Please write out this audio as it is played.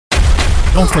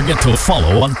Don't forget to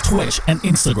follow on Twitch and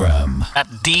Instagram at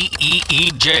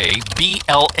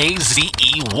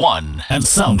DEEJBLAZE1 and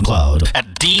SoundCloud at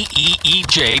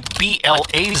DEEJBLAZE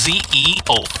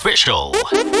official.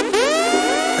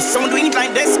 Some doing it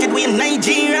like this, kid, we in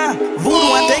Nigeria.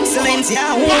 Voodoo and excellence,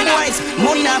 yeah, one wise.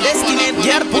 Money now estimate,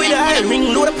 get up with a high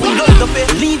ring, load up with load up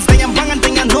it. Leads, they am banging,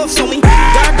 they enough, so me.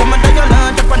 God, I'm a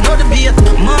dial, up another beat.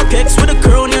 Mark X with a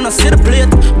crown, you know, sit a plate.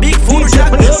 Big food,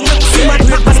 jack, see my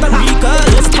drip, Costa Rica,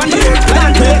 Spanish,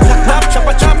 planted.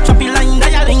 Chop, choppy line,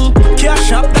 dialing.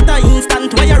 Cash up, that a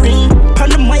instant wiring.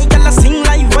 Pan the mic, I'll sing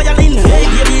like violin. Hey,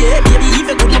 baby,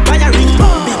 even good, my wiring.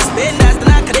 Big spenders, the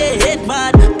knock of their head,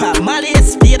 mad. Pop Molly,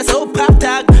 speed, so pop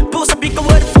tag. Post a big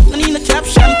word, fucking in the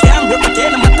caption. Can't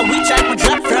replicate, no matter which I can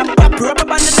drop from. Pop rubber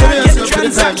band, the time, get the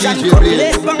transaction.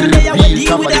 Let's bang a day, I will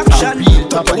deal with action.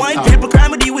 White people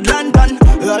crime, deal with London.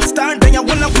 All star, then you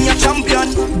wanna be a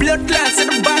champion. Blood class,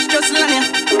 and the bash just land ya.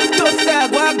 Tough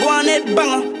dog, go on, head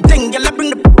banger. Then y'all bring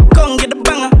the gun, get the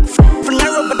banger. From the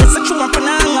rubber, that's a true one,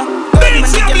 pananga. Gunman,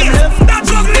 they get them love.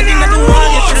 They think I do all,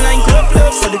 you should line club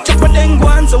love. So the chopper then go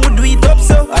on, so we do it up,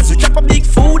 so. As we chop a big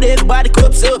food, everybody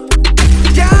cups up.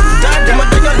 Dad, them a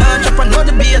do your lunch, chop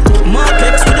another beat. Mark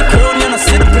X with the crown, you know,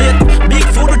 see the plate. Big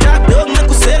food, we jack dog, make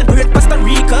us celebrate. Costa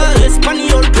Rica,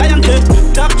 Espanol, clientele.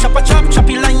 Top chopper,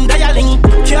 choppy line, dialing.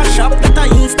 Cash up, that a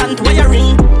instant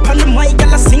wiring. Pan the mic,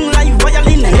 y'all sing like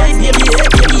violin. Hey, baby,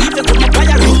 if you could my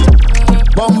wiring.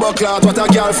 Bumbo clout, what a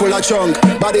girl full of chunk.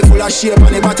 Body full of shape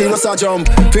and the body just a jump.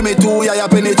 Feel me too, yeah, you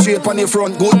penetrate on the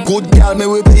front. Good girl, me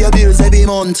we pay your bills every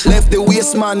month. Left the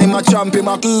waist man in my champ in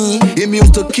my him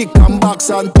used to kick and box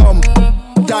and thump.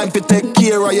 Time to take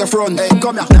care of your front. Hey,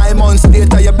 come here. 9 months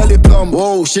later, your belly plump.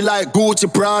 Whoa, she like Gucci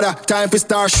Prada. Time for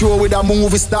start show with a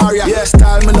movie star, yeah. Yeah,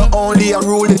 style me not only a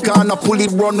rule the corner. Pull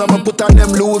it run, I'ma put on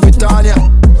them Louis Vuitton, yeah.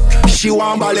 She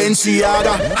want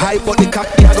Balenciaga. Hype up the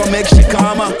cocky, I gon' make she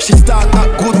calmer. She start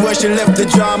act good when she left the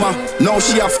drama. Now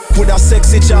she a with a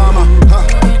sexy charmer, huh?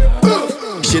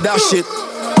 She that shit.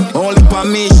 Only for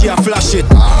me, she a flash it.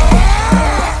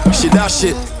 She that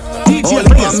shit.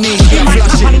 Only for me, she a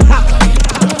flash it.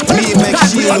 Me make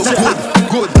she look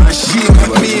good, and she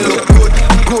make me look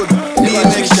good. Me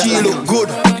make she look good,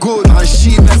 and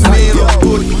she make me look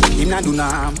good. In a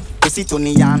dunam, pussy to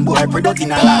the yam, boy, product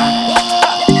in a land.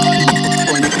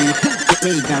 Only clip, get me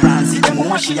ignorant, see them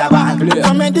who she a ball.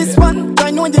 I made this one,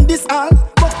 I know in this all.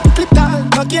 But clip tall,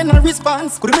 not get no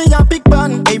response. Could be a big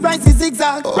band, a rise is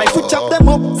zigzag. Right foot chop them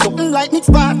up, something like Nick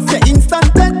Sparks. Say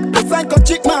instant death, the psycho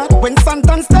chick man. When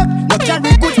Santan step, not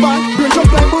carry good band. Bring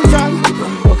up like bullfrog.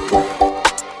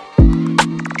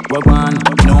 Well, one,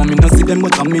 no, me no see them,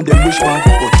 but I me them wish one.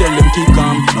 But tell them keep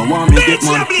calm, no want me get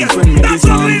man. In friend me this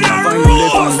man, I find me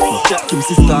left one. Check him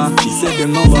sister, she said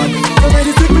them no bad.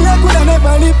 Already sleep me like when I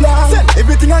never live long.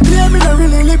 Everything I clear, me no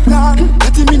really live long.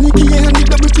 Letting me Nicky and the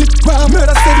double clip ram.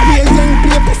 Murder said we a young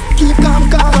play, keep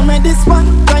calm. I made this one,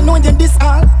 I know in this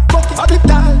all. Fuck it, clip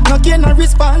tall, not get no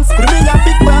response. Could be a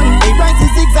big band, a rise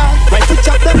is zigzag. Right to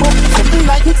chop them up, something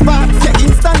like Nick Sparks. Say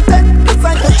instant death, the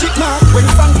psycho chick man. When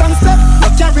Santan step,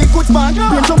 not carry good man,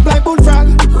 bring jump like bullfrog.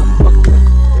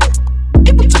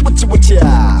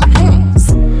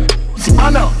 Oh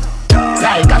no,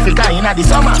 like Africa in the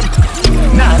summer.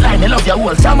 Nah, like me love your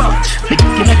whole summer. You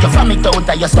make your vomit out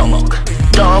of your stomach.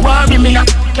 Don't worry me, you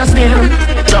still.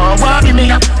 Don't worry me,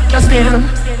 you still.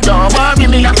 Don't worry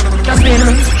me, you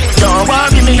still. Don't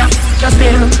worry me, you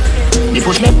still. You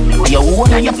push me, your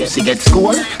own and your pussy get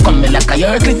school. Come me like a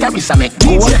your clitoris I make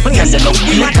cool. Girl, you look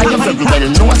like you very well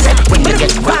know set. When you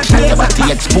get crashed and your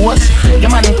body exposed, your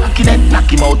man cocky then knock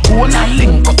him out cool. And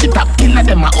link up the top killer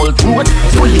them a old road.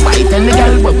 Fully white and the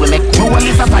girl where we make roll.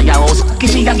 If a firehouse,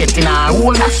 kissy and get in a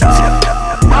hole.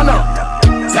 Oh no,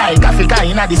 like Africa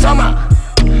in the summer.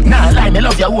 Nah, like me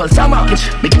love your whole summer.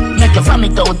 Make your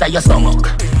vomit out of your stomach.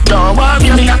 Don't worry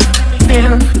me,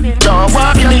 still. Don't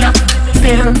worry me,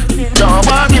 still. Don't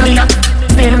worry me,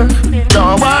 still.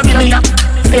 Don't worry me,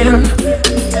 still.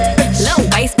 Low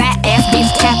waist, fat ass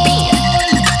bitch, tap in.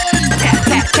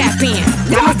 Tap in.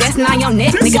 Diamonds dancing on your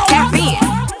neck, nigga, tap in.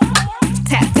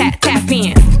 Tap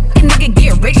in. Nigga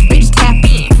get rich, bitch, tap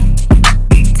in.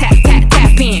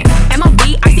 Tap in. MOB,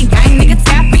 icy gang, nigga,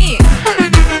 tap in.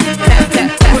 Tap in.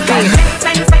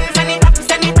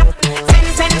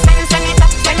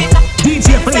 DJ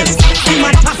please, in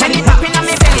my top and top.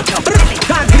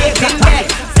 Can't create that time.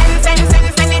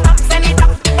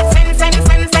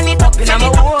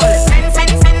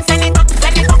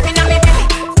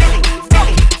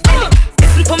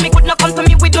 Listen to me, good, no come to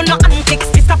me, we do no antic.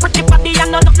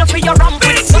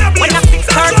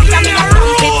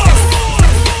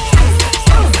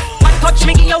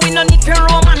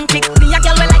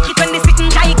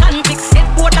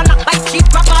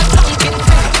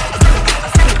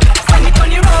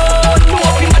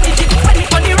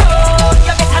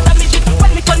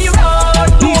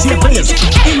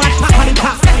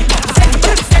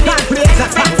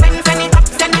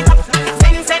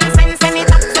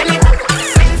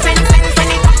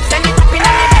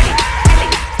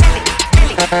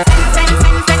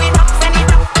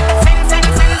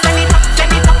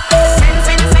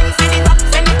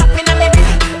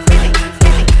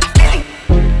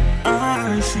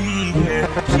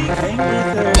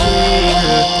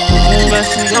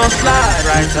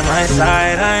 my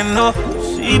side, I know.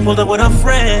 She pulled up with her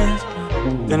friends.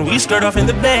 Then we skirt off in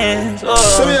the Benz. Oh,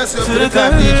 to the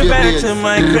car, back to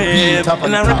my crib.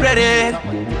 And I regret it.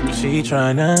 She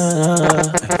tryna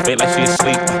feel like she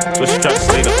asleep. So she tried to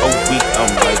stay the whole week.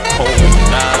 I'm like, oh,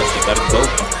 nah, she gotta go.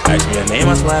 Ask me her name,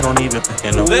 I swear I don't even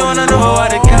know. They wanna know why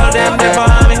the girl them there for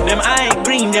me. Them I ain't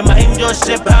green, them I ain't just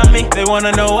shit on me. They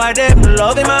wanna know why them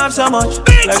love them up so much.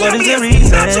 Like what is the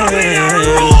reason?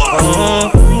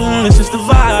 It's just the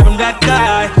vibe, I'm that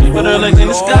guy. She put her legs in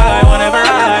the sky whenever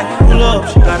I pull up.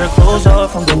 She got her clothes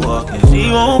off from the walk and she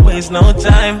won't waste no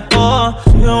time. Oh,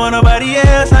 she don't want nobody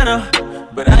else, I know.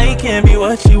 But I can't be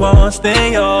what she wants.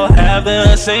 They all have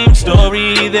the same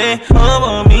story. They all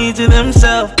want me to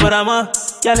themselves, but I'm a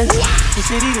jealous. The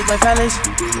city is my palace.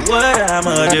 What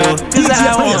I'ma do? Cause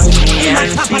I want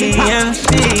she and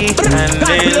she. And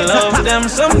they love them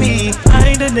some me. I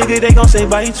ain't the nigga they gon' say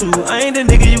bye to. I ain't the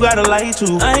nigga you gotta lie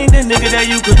to. I ain't the nigga that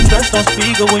you could trust on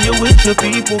speaker when you're with your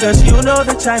people. Cause you know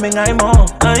the timing I'm on.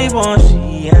 I want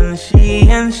she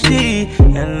and she.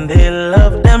 And they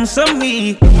love them some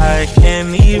me. I can't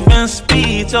even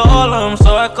speak to all of them,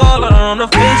 so I call her on the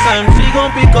FaceTime. She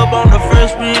gon' pick up on the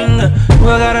first ring. We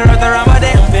got her wrapped around my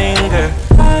damn finger.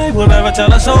 I will never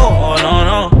tell her so. Oh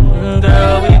no,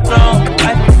 girl, we grown.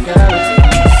 I think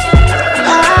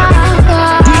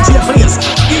DJ please,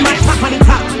 you might pop on the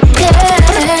top.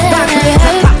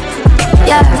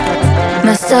 Yeah,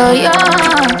 me so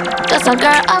young. Just a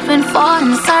girl I've been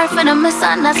falling. Sorry for the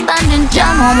misunderstanding.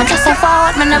 Jam home, me just so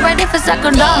forward. Me not ready for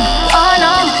second down. Oh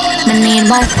no, me need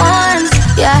my funds.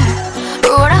 Yeah,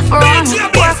 road off run.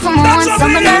 Work for months, so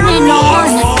me don't need no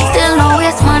one. Still no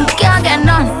waste man, can't get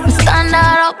none. Me stand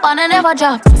up and I never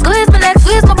drop. Squeeze my neck,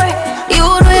 squeeze my breath. You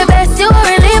do your best, you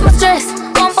relieve my stress.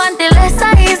 Pump until less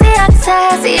and easy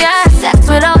access. Yeah, sex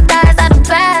without ties are the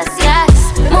best.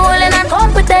 Yes, moving and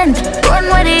competent. Run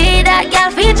with it, that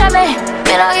girl feature me.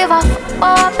 Me don't give a f***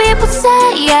 what people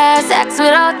say. Yeah, sex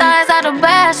without ties are the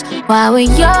best. While we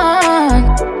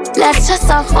young, let's just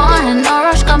have fun. No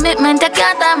rush commitment, take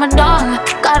your time and done.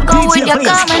 Gotta go with your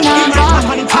coming on.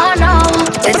 Oh no,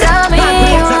 you tell me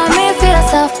you want me for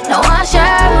yourself. No one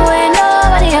share with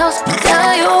nobody else.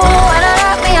 Tell you when I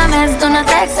rock me, I'm do not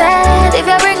text it. If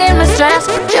you're bringing me stress,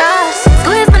 just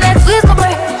squeeze my neck, squeeze my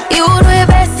breath. You do your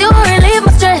best, you relieve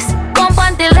my stress. Come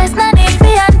until less, not need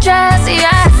for your dress.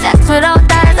 Yeah, sex without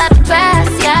ties are the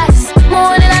best. Yes,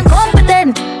 moving and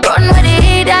competent. Run with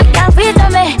it, that can't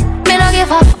feature me. Me don't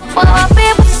give a f*** what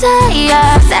people say.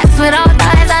 Yeah, sex without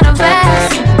ties are the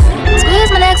best.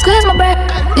 Squeeze my neck, squeeze my breath.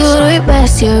 You do your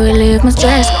best, you relieve my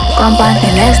stress. Come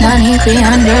until less, not need for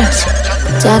your dress.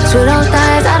 Sex without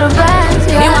ties are the best.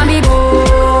 Yeah. Me want be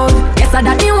good, yes I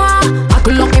that me want. I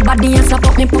could lock me body and slap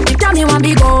up me put it down. Me want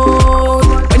be good.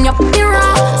 When you put me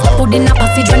raw, stop put in a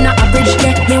passage when I average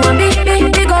get. Me want be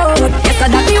good, yes I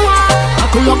that me want. I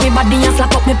could lock me body and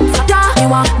slap up me put it down. Me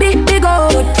want be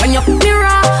good. When you put me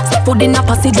raw, stop put in a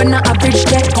passage when I average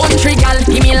get. Country girl,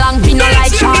 give me long, be no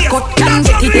like shortcut. Can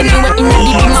get it anywhere in the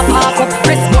deep in my park up.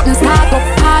 Press button, start up,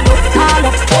 hard up, call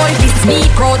up. Boy, this me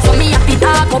crowd, so me have to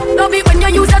talk up. Love it when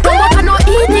you use a tongue, but I no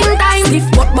eating time. If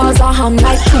butt bars are hung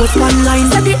like close one line.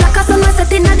 Set it like a sun, we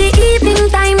set in at the evening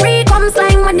time. Read come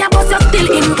sign when your boss you're still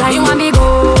inclined. You want me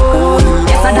good,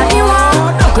 yes I that you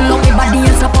want. Buckle up me body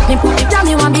and slap up me put it down.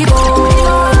 Me want me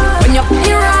good. When you put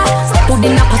me raw, stop put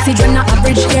in a passage when I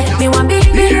average get. Me want be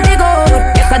good,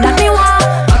 yes I that me want.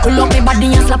 Buckle up me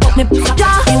body and slap up me put it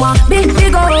down. Me want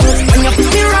be good. When you put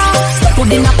me raw, stop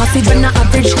put in a passage when I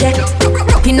average get.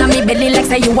 Inna me belly like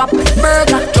say you a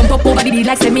burglar. Jump up over the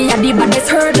like say me a the baddest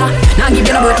hurdler. Now give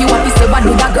you no work, you want to say what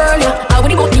do that girl ya? I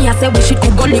when you got me I say wish it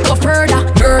could go lick up further.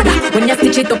 Murder, when you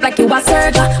stitch it up like you a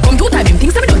surgeon. Come 2 times him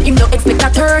things I don't him no expect a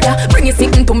third. Bring it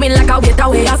sitting to me like a waiter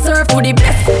way I serve to the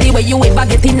best. The way you ever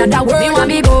get in that world. Me want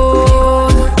be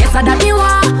good, yes I that me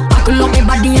want. I could love me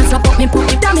body and slap up me put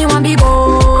it down. Me want be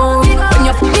good. When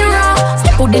you put me raw,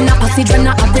 step out in a passage when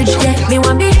I average get. Me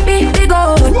want be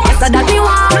good, yes I that me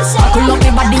want. I could love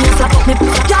me body and slap up me put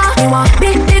it down. Me want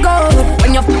be good.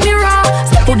 When you put me raw,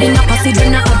 step out in a passage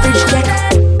when I average get.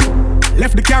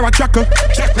 Left the car a tracker.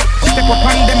 Step up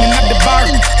on them in at the bar.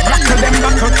 Rocker them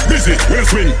knuckle. Busy, well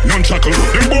swing, non-chuckle.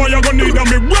 Them boy you gonna need a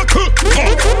me rocker.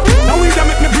 Now we da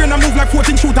make me brain a move like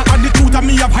 14 shooter. At the tutor,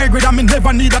 me have high grade and me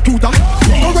never need a tutor.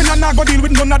 But when I not go deal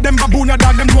with none of them baboon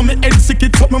dog, them know me head sick,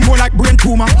 it up me more like brain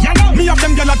tumor. Me have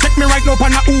them gyal take me right now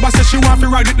on a Uber. Say she want to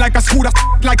ride it like a scooter,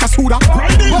 like a scooter.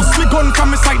 Bust me gun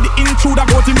from me side, the intruder.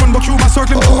 Go to him run the Cuba,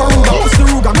 circle him to a Ruger. Bust the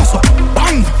Ruger, go so.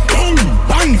 Bang, bang,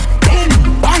 bang, bang,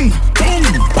 bang,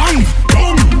 bang,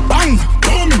 bang, bang,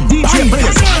 bang, DJ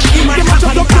Blaze. Them a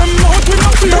chop up them out with no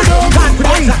fear.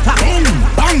 Bang, bang,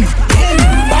 bang,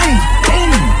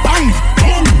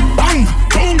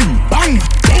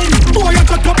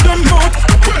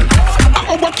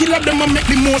 All of them a make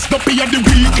the most dumpy of the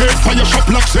weekend. Fire shop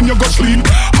locks and you go sleep.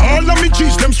 All of me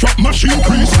cheese them strap machine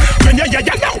crease. When ya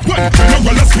now one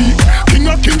general a speak. King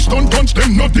of Kingston punch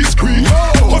them not discreet.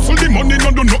 Hustle the money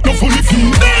no do not no funny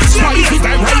fee. Spice it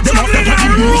I ride them off the body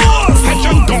beat.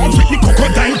 Fashion dogs with the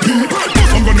crocodile teeth.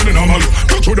 Cause I'm running the normal,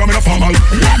 don't show them in a formal.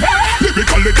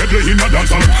 Lyrically deadly in a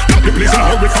dancehall. Not the place in a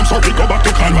hurry from South we go back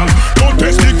to Cornwall. Don't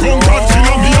test the ground,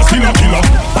 Godzilla me a sinner killer.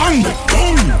 Bang,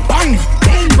 boom, bang,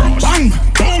 boom, bang,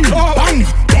 boom, bang,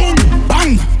 boom,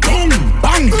 bang, boom,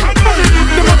 bang.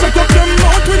 Them a check up them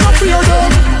out, we not fear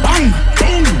them. Bang,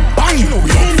 boom, bang,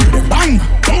 bang,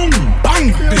 boom, bang,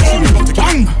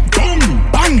 bang, boom,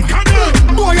 bang.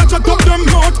 Boy, I check up them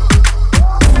out.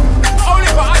 Only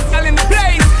for hustle in the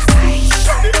place.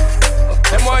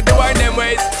 Them want to wind them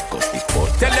ways.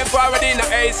 Tell them forward in the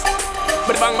ace.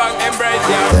 But bang bang embrace,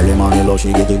 yeah. Tell him on the low,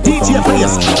 she get it good from the line. But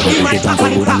she get on so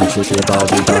good and make sure she all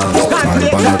the time. Smile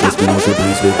upon her kiss, me know she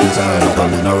pleased with his eyes.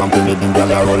 Coming around to make them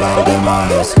gyal roll out them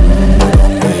eyes. Go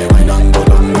down there, wine and go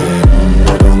down there.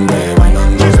 Go down there, wine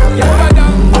and go down there.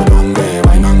 Go down there,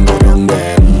 wine and go down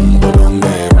there. Go down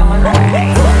there.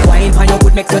 Wine for your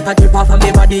good make sweat and drip off of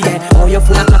me body, yeah. Oh, you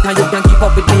full of clock and you can keep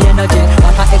up with me energy.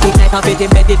 After every night of it,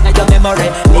 embedded in your memory.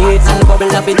 Leads and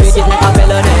bubble up it, treat it like a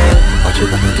felony. What you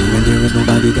gonna do when there is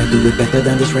nobody that do it better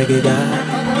than this reggae guy?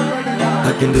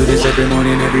 I can do this every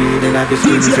morning, every evening. I can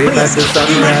scream straight back to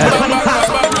sunrise.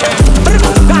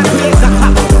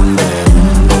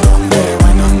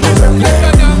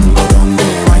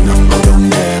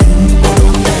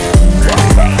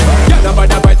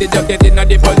 Just get in a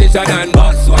the position and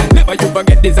boss one. Never you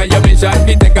forget this and your mission.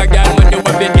 We take a girl when you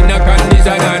a fit in a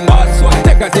condition and boss one.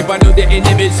 Take a sip and do the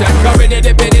inhibition. Cause when you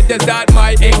dip in it, to start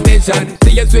my ignition.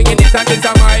 See you swinging it and this is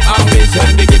my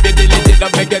ambition. We give you the legit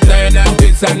up, make you turn and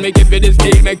twist. And we give you the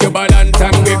speed, make you balance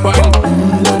and grip on.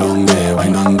 Go down there,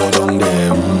 wine and go down there.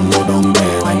 Go down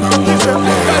there, wine and go down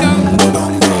there. Go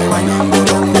down there, wine and go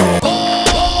down there.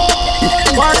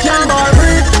 Watch your ball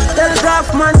breathe. Tell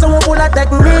craft man so we pull a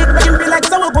technique. Make him feel like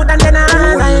so we good and then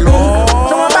I like me.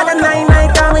 So we bad and night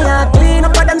and we are clean.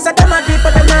 Up for them set them a deep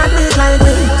but them not beat like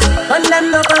we. And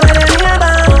them no come where them near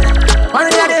bound. And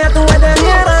we are there to where them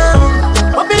near bound.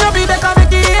 But be happy they come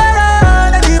make it here.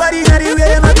 Everybody had it where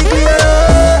them a be clear.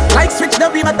 Like switch the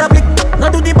beam at the blick. No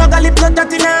do the bag a lip, no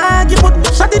chat in a give put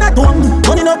shot in a dome.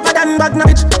 Money no for them bag no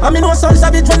bitch. I mean no soul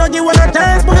savage when no give one a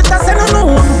chance. But it's a say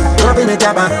no. No be me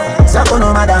jabba. Sako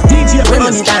no matter. DJ we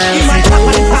money time.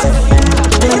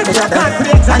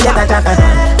 And get a jacket.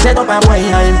 Set up a boy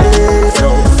in place.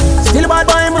 Still bad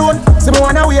boy moon. See me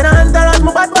wanna wear a entourage.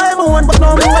 Me bad boy moon. But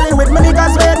no me rolling with me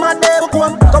niggas red my day will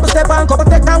come. Couple step and couple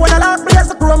take down when I lock brace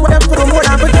the chrome. With them for the more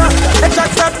than for job. Headshot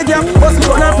stop the game. Bust me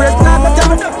gonna press not the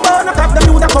jam. Burn a cop them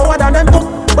use a forward and them took.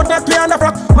 But not clear on the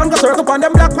frock. Man go circle on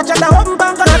them block. Watch out the open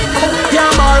bank on that. Yeah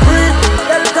more breathe.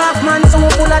 Tell craft man so we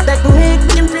full of technique.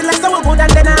 Him feel like so we good and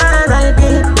then I ride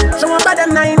it. Show up by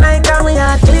them 9 and we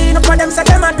are clean. Up for them say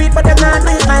them a beat but them not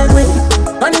beat like we.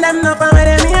 And them no from where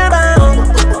them here bound.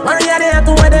 Maria they have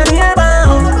to where them here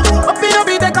bound. Up in the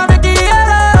beat they come make it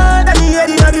here. Then you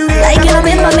hear the audio. Like you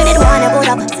remember me did wanna go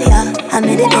up. See ya, I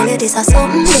made it tell you this or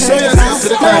something.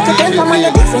 Like a temper man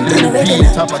you're different than a regular.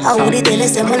 How would it tell you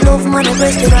say my love man a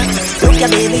breast sugar. Look ya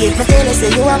baby if me tell you say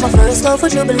you are my first love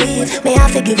would you believe? May I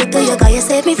forgive it to you cause you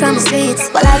saved me from the streets.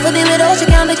 But life will be without you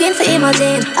can't begin to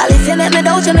imagine. All if you make me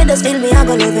doubt you me just feel me I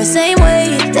go live the same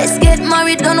way. Let's get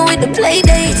married done with the play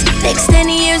date. Next 10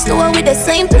 years do it with the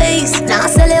same place. Now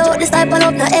sell you out this type of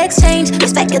love no exchange.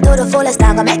 Respect you to the fullest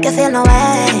I'm gonna make you feel no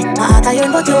way. My heart I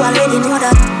yearn but you already know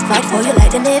that. Fight for you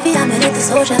like the Navy I'm a little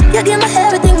soldier. You give me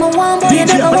everything my one boy you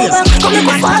never over. Come and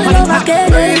go fall in love again.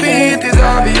 Baby it is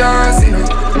obvious you know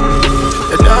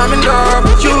that I'm in love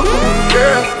with you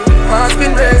girl. Heart's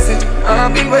been racing,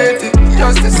 I've been waiting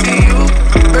just to see you.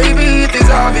 Baby it is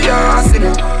obvious you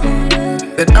know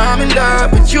that I'm in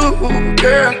love with you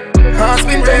girl. Heart's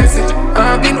been racing,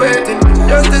 I've been waiting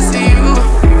just to see you.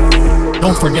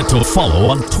 Don't forget to follow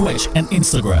on Twitch and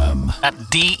Instagram at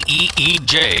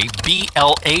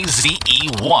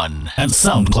DEEJBLAZE1 and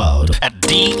SoundCloud at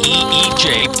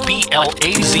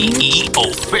DEEJBLAZE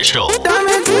official.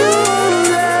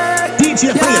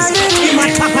 DJ Players, in my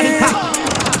top of the top.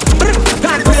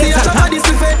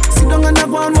 Sit down on the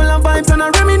ground while I vibes and I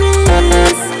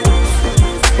reminisce.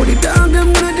 Put it down,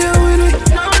 them gonna deal with it.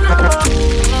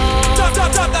 Talk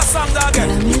that song again.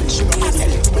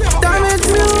 Damage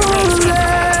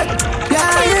music,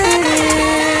 yeah.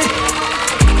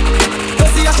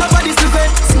 See a shop of this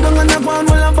effect. Sit down on the ground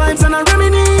while I vibes and I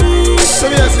reminisce. So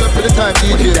we are seeing for the time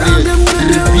DJ Players.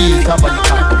 Beat top of the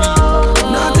top.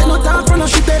 Nah, take no time for no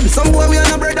shit. Some boy we are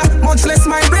no brother, much less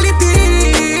my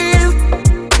relative.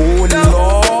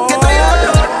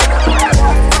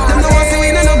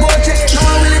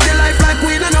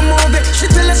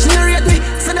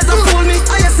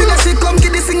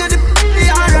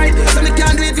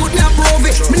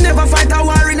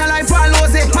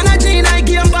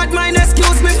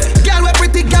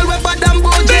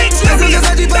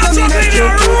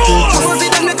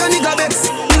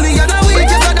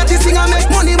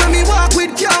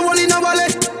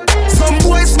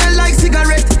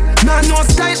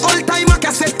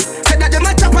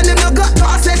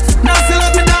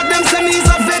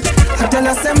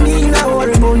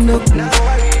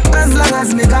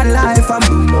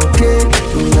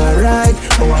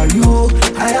 how are you?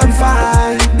 I am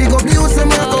fine. Big up you, say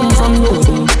where I come from, no.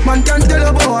 Man can't tell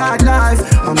about hard life.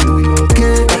 I'm doing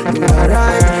okay, doing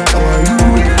alright. How are you?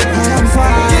 I am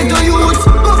fine. Get to youth,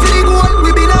 go for the goal,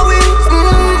 we been away.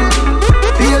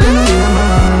 Feel in your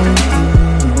mind.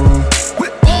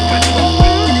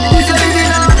 If you're living in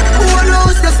a old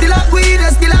house, there's still a queen,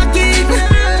 there's still a king.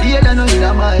 Feel in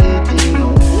your mind.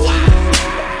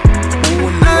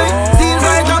 See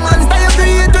right a man style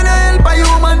create when I help a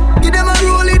human. Give them a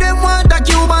rollie, them want a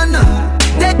Cuban.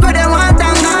 Take what they want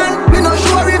and gone. We not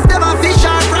sure if them a fish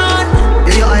or prawn.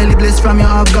 Yeah, you're highly blessed from your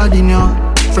have God in you.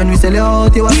 Friend, we sell you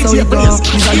out, you was so you go.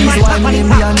 These are these why me name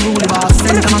me unruly boss.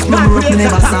 Send them a small rope, me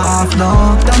never soft,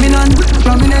 no. Dominant,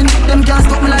 prominent, them can't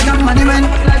stop me like a money man.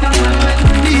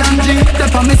 DMG,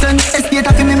 step on me send. Estate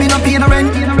of me no pay no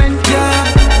rent. Yeah,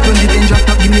 2010 drop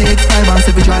top, give me X5 and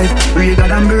 7 drive.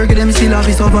 Regal and burger, them still have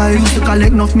to survive. Used to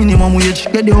collect enough minimum wage.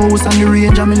 Get the house and the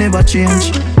range and me never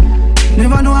change.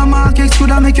 Never know a market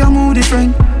could make your mood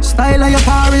different. Style of your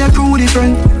power, your crew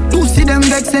different. You see them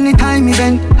vex anytime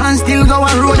event. And still go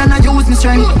a road and I use my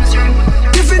strength.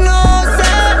 If you know,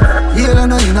 say, you don't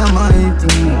know you know my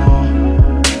thing, no.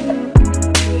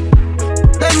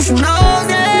 Them should know,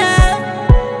 say,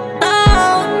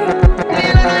 oh.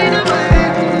 You don't know you know my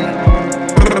thing.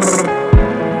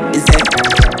 Is it?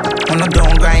 When I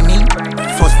don't grind me.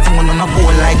 First thing when I go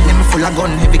like them full of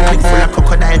gun. Heavy clip full of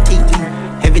crocodile teeth.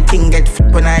 Everything get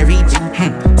when I reach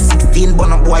 16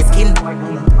 bun up boy skin.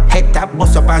 Head tap,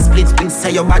 bust up and split.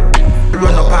 Say your bad,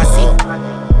 run up and sit.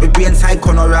 We brain side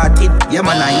corner rotted. Yeah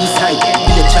man, I inside,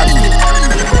 be the chapstick.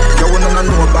 You wanna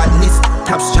know badness.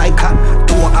 Top striker,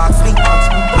 don't ask me.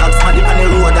 Ask for the on the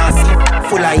road and see.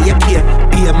 Full of AK,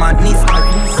 be a madness.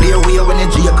 Clear way when you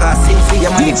drink a sit. See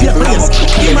your money people ram up.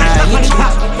 Yeah man, I hit you.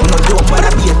 You know don't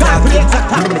bother be a target.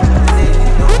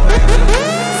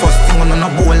 First thing on a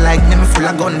bowl like them full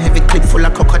of gun, heavy clip full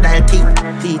of crocodile teeth.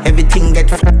 Everything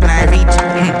get when I reach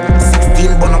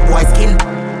 16 bun up boy skin.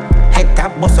 Head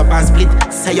tap, bust up and split.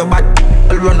 Say your bad,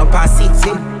 I'll run up and sit.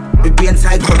 We brain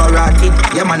side corner rotted.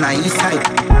 Yeah man, I east side.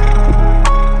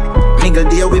 Mingle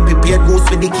there, we prepared goose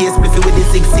with the case. Beefy with the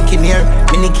 6 in here.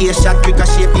 Mini case shot,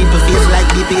 ricochet people face like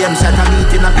BPM. Shot a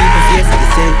beat in a people face. They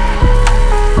say,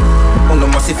 oh no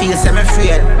must feel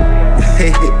semi-afraid.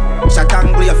 Shot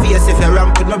angle your face if you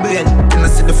ramp with no brain. Then I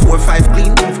see the 4-5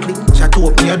 clean. Shot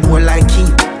open your door like key.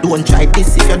 Don't try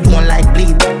this if you don't like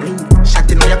bleed.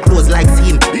 Shot in your clothes like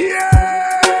seam.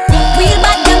 Real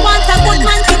bad girl want a good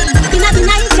man. In a the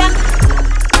night, yeah.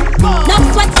 No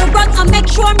sweat to run and make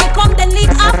sure me come the lead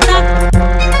after.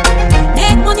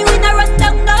 Make money we no run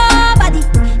down nobody.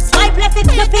 Swipe left if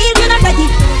you feel you not ready.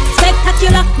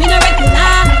 Spectacular, me no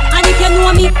regular. And if you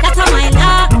know me, that's a my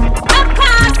law. Of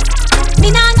course, me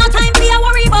nah no time for you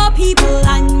worry about people.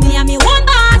 And me one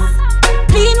boss.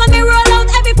 Clean when me roll out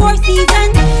every 4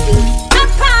 seasons. Of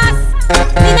course,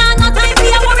 me nah no time for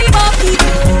you worry about people.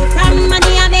 From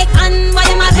money I make and what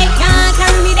them a say can't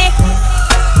carry me there.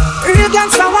 Real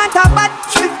gangsta want a bad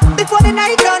trip before the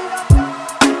night done.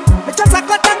 Me just a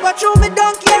cut and go through, me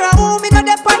don't care who me no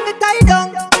dep on the tie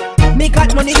down. Me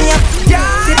got money here,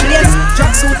 the place.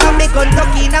 Tracksuit and me gun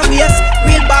tuck in a waist.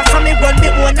 Real boss and me run me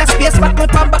own a space. Back me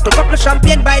pan back to couple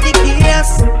champagne by the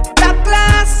case. Top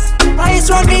class, ice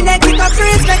round me neck, pick up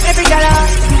trees like every dollar.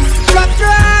 Drop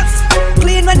drugs,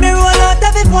 clean when me roll out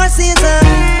every 4 seasons.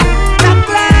 Top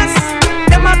class,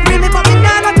 them a bring me but me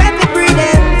nah no time to breathe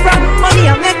them. From money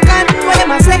I make and what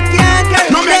them a say can't carry.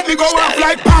 No make me go off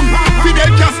like Pam. Fidel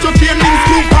Castro chain links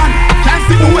too pan. Can't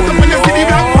see no wet up when you see the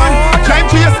black fan. Drive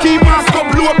to your ski mask up,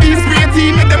 blow up these spray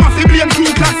team. Make them a fi blame true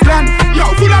class land. Yo,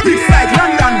 full of bricks like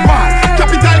London Wall.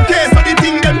 Capital case so the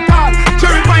thing them tall.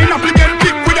 Cherry pineapple get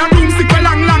pick with a broomstick a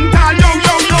long tall. Yo,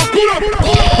 pull up.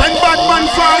 When bad man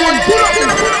forward, pull up.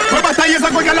 Robert years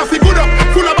ago, y'all have to good up.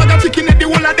 Full of bag of chicken at the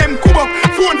whole of them cub up.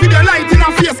 Phone video light in her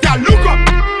face, girl, look up.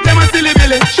 Them a silly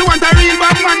billy. She want a real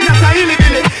bad man, not a hilly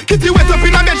billy. Kitty wet up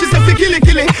in her bed, she say fi killy.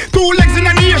 2 legs in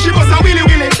her knee, she bust a willy.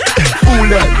 Fool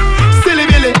her, silly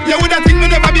billy. You woulda think me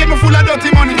never be me full of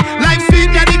dirty money. Life sweet,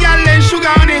 yeah the girl ain't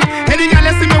sugar honey. Any girl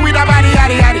let see me with a body,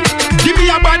 yaddy. Give me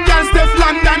a bad girl, Steph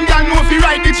London, girl know fi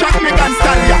ride the track, me can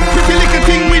stand ya. Pretty little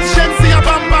thing with Shensi, a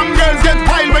bam girls get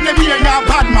wild when them hear ya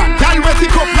bad man. Girl wet it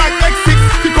up like X6,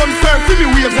 fi come surf fi me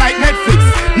waves like Netflix.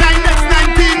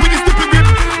 9x19 with the stupid grip.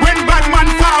 When bad man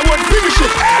forward, finish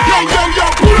it. Yo.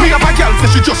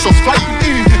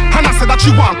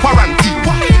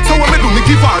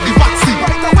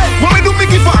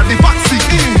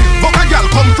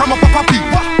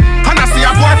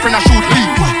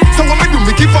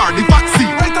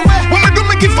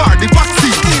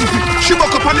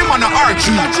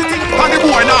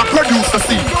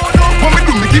 ecstasy. When me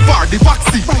do me give her the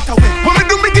vaccine. When me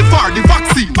do me give her the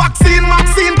vaccine. Vaccine,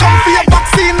 come for your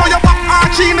vaccine. Now your back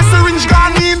arching, the syringe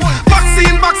gone in.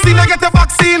 Vaccine, I get the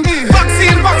vaccine.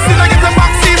 Vaccine, I get the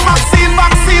vaccine.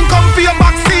 Vaccine, come for your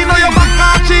vaccine. Now your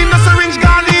back arching, the syringe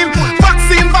gone in.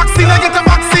 Vaccine, I get the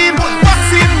vaccine.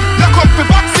 Vaccine, you come for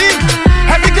vaccine.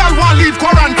 Every girl want leave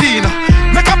quarantine.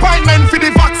 Make appointment for the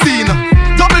vaccine.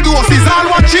 Double dose is all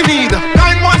what she need. 9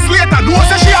 months later,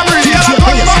 dose she a breathe. Girl,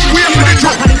 come back, wait for the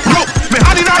drug. Look, me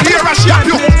hand in her hair and she a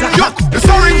yo, the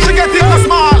syringe she get it no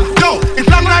small. Yo, it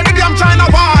long like the damn China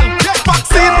wall.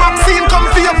 Vaccine, come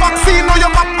for your vaccine. Now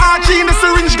your back arching, the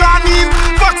syringe gone in.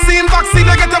 Vaccine,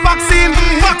 I get the vaccine.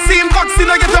 Vaccine,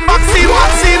 I get the vaccine.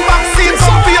 Vaccine,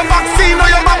 come for your vaccine.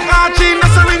 Now your back arching, the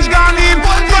syringe gone in.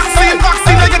 Vaccine,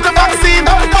 I get the vaccine.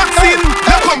 Vaccine,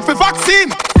 you come for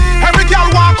vaccine. Every girl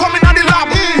want come in at the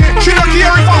lab. She don't care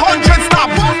if 100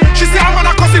 stab. She say I'm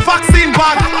gonna cause the vaccine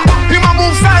bad. Him a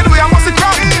move sideways, I must see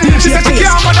crap. She said she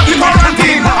can't bother the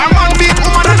quarantine. I'm on beat,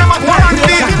 woman and I'm a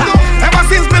quarantine. Ever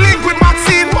since me link with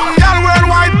Maxine, girl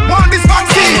worldwide want this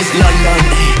vaccine. It's London,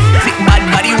 thick bad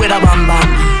body with a bam bam.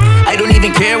 I don't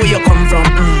even care where you come from.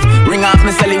 Ring off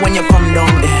me celly when you come down.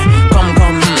 Come,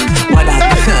 what that?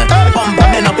 Pump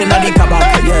men up in the cabak.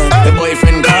 Yeah, the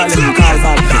boyfriend call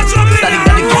back. Static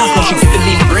got the gas, now she get the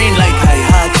lean brain like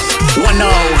hi-hat. One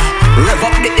now, rev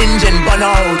up the engine, burn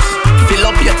out. Fill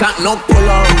up your tank, no pull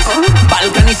out.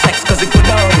 Balcony sex, cause it go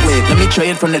down. Wait, let me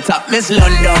try it from the top, Miss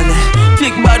London.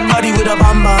 Thick bad body with a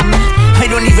bam bam. I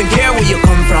don't even care where you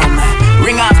come from.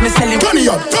 Ring off me celly. Turn it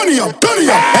up.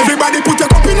 Everybody put your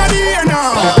cup in the air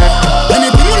now.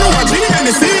 Anything you know, I drink and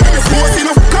the sea. Most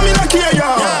enough coming and care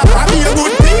ya. I be a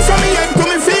good thing from me head to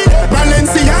me feet.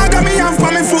 Balenciaga me have for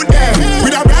me foot there.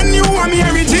 With a brand new one me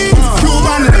every jeans.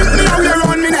 Cuban link me out there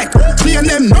on me neck. Clean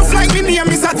them enough like me name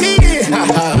is a T.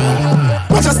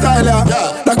 Watch a styler,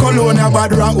 the cologne a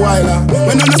bad Rottweiler.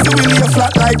 When you see we lay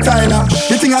flat like Tyler.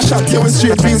 The thing I shot you with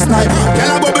straight green sniper.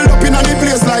 Girl a bubble up in the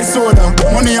place like soda.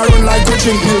 Money a run like to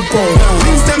drink milk powder.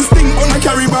 Things them stink on a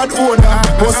carry bad odor.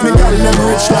 Boss me girl them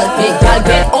rich like me. Big girl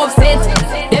get upset,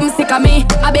 them sick of me.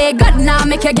 I beg God now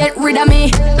make you get rid of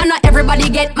me. And not everybody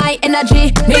get my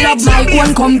energy. Me love my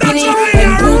own company.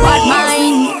 Them too bad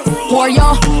mind. For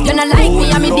yo, you not like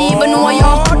me and me deep even know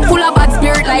yo. Full of bad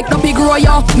spirit like no big grow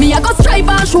yo. Me I go strive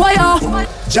and show yo.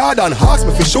 Jordan ask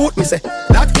me fi shoot me say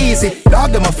that easy.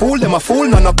 Dog them a fool,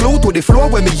 none a clue to the floor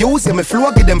when me use yeah me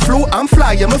flow give them flow. I'm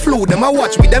fly yeah me flew them a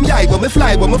watch with them yai when me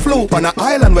fly when me flew. On a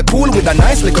island we cool with a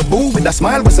nice little boo with a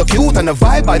smile we so cute and a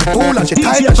vibe by the pool and she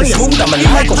tight and she smooth and me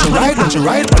like how she ride when she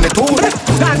ride on the tool.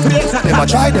 Them a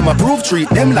try them a prove treat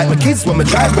them like my kids when me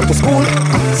drive go to school.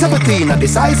 17 at the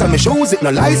size of me shoes it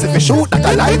no lies if you shoot that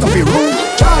I light up your room.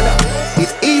 Jordan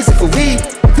it's easy for we.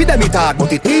 Feed them it hard,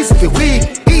 but it easy for we.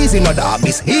 Easy no dog,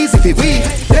 it's easy for we.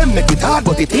 Them make it hard,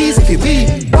 but it easy for we.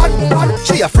 Bad,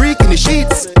 she a freak in the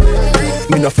sheets.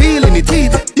 Me no feel in the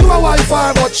teeth. You a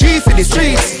wildfire, but she for the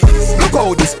streets. Look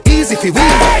how this easy for we.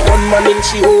 One man in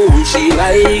she hole, she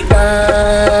like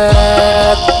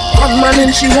that. One man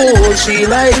in she hole, she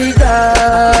like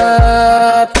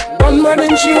that. One man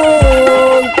in she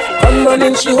hole. One man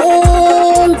in she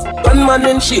hole. One man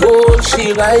in she hole,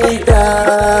 she like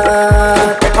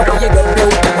that. How you get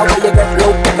low? How you get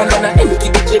low? And then I empty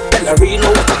the clip and I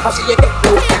reload. How you get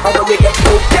low? How you get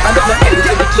low? And then I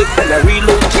empty the clip and I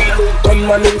reload. One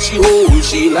man in she hole,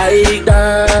 she like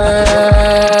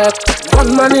that.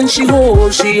 One man in she hole,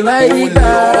 she like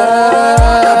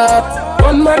that.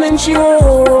 One man in she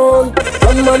hole.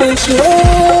 One man in she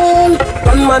hole.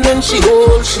 One man in she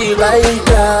hole, she like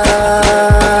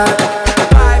that.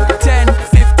 5, 10,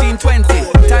 15,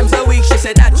 20 times a week, she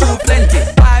said that too plenty.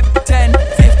 5, 10,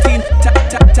 15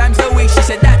 times a week, she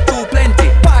said that too plenty.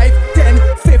 5, 10,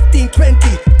 15,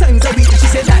 20 times a week, she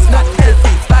said that's not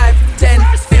healthy. 5, 10,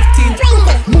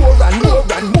 15 more and more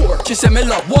and more. She said me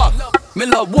love walk too much. Me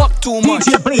love walk too much.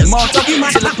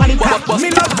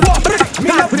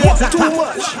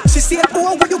 She said,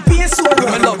 oh, why you being so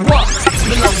wrong?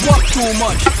 Me love walk too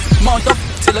much. Mount up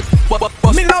till it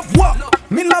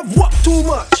Me love walk too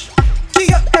much. Give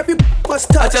up every bus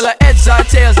touch. I tell her heads are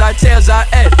tails are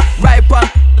head. Right punk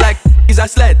like he's a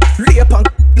sled. Lay punk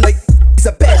like he's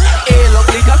a bed. A look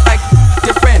like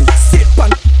your friend. Sit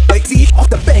punk like the off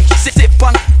the bench. Sit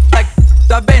punk like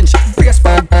the bench. Brace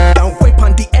punk down, wipe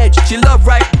on the edge. She love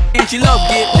right and she love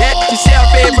get dead. She say her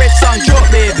favorite song, Joke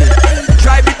Baby.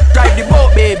 Drive the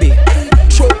boat, baby.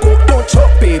 Choke, don't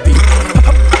choke, baby.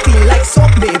 Feel like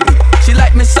soap, baby. She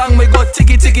like me song, we go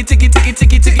ticky ticky ticky ticky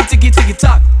ticky ticky ticky ticky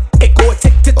tock. It go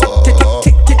tick tick tick tick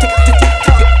tick tick tick tick.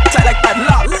 Tight like that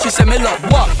lock. She said me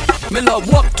love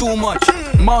walk too much.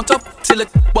 Mount up till it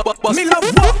bust. Me love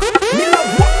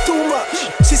walk too much.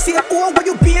 She say, oh, why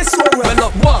you being so rough?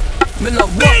 Me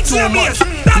love walk too much.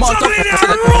 Mount up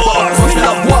till it bust.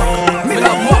 Me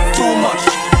love walk too much.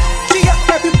 She got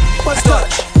every bust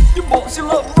touch. You bossy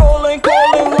love rolling,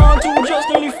 calling, line two just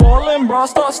nearly falling. Bra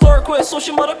start quit, so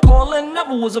she mother calling.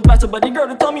 Never was a better buddy girl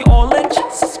to tell me all in.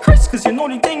 Jesus Christ, cause you know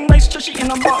the thing nice, chushy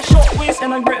in a broad short waist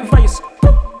and a great vice.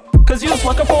 Cause you just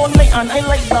walk up all night and I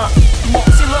like that.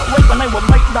 Bossy look right when I would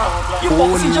like that. You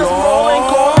bossy just rolling,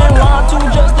 calling, line two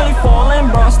just nearly falling.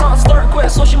 Bra start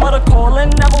quit, so she mother calling.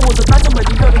 Never was a better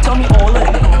buddy girl to tell me all in.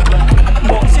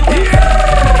 Bossy whip,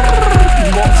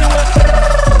 bossy whip.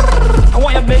 I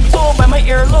want your big toe by my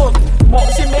earlobe.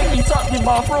 Boxy make me top the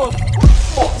bathrobe.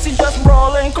 Boxy just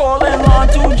brawling, calling, line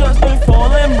two just been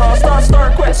falling. Bra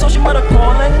start quick, so she mother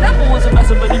calling. Never was a mess,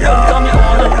 but you gotta tell me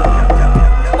all in.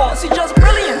 Boxy just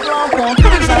brilliant, drunk on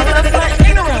things I left like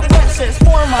ignorant. Boxes,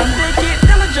 foreman, they get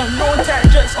diligent, no attack,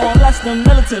 just on less than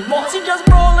militant. Boxy just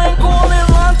brawling, calling,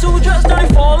 line two just dirty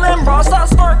falling. Bra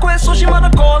start quick, so she mother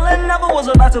calling. Never was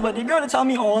a better, but you gotta tell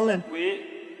me all in.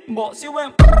 Boxy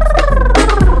went.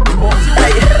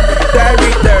 Hey,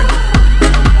 director.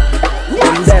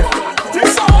 I'm deaf.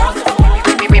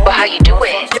 Reba, how you do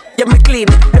it? Yeah, me clean.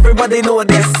 Everybody know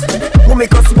this. Mommy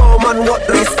cause small man what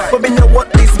this. But me know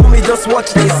what this. Mommy just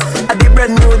watch this. I did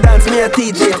brand new dance, me a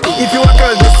teach it. If you a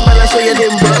girl, just smile and show you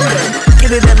them bro.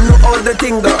 Kill them know all the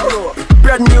thing though.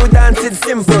 Brand new dance, it's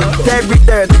simple.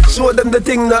 Director, show them the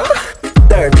thing now.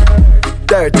 Dirt.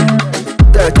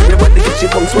 Everybody get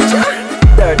your bones, watch ya.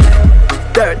 Dirt.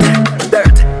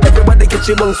 Everybody get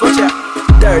your bones, watch ya.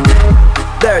 Dirt.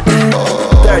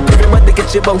 Everybody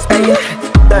get your bones, hey.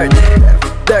 Dirt.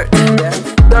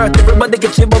 Everybody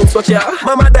get your bones, watch ya.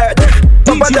 Mama dirt,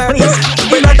 Papa dirt,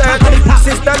 brother dirt,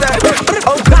 sister dirt,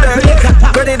 uncle dirt,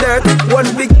 granny dirt. One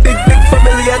big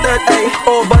family of dirt, hey.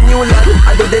 Over New Land,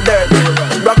 I do the dirt.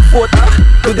 Rockfort,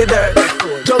 do the dirt.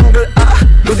 Jungle,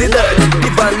 do the dirt. The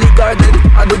Valley Garden,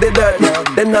 I do the dirt.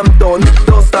 Then I'm done,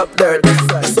 don't stop dirt.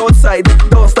 Southside,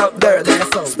 don't stop dirt.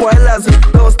 Spoilers,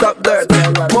 don't stop dirt.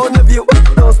 Mountain View,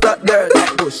 don't stop dirt.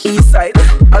 East side,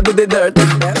 I do the dirt.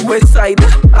 West side,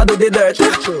 I do the dirt.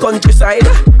 Countryside,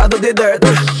 I do the dirt.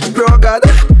 Pure God,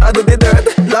 I do the dirt.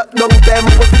 Lockdown time,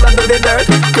 I still do the dirt.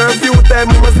 Curfew time,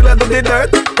 I still do the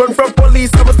dirt. Run from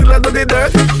police, I still do the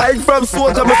dirt. Hide from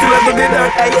soldier, I still do the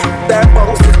dirt. Hey, dirt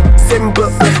bounce, simple.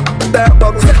 Dirt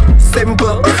bounce,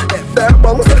 simple. Dirt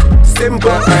bounce,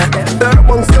 simple. Dirt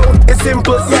bounce, it's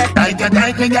simple.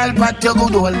 Tight me girl, pat your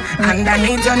good hole.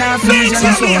 Underneath you now freeze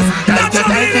your soul. Tight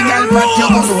me girl, pat your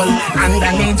good hole.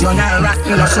 Underneath you now rock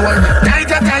your soul.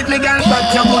 Tight me girl, pat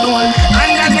your good hole.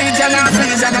 Underneath you now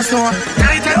freeze your soul.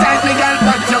 Tight me girl,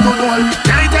 pat your good hole.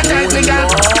 Tight me girl.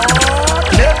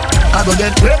 I go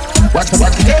get quick. Watch the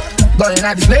dip. Going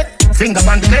at the plate. Finger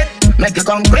on the plate. Make you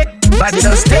come quick. Body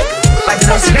don't stick. Body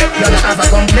don't slip. You don't have a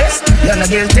complex. You're not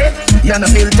guilty. You're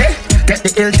not guilty. Get the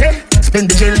guilty. Spin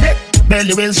the chill dick.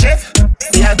 Belly will shift,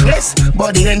 we are grace,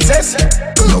 body incest.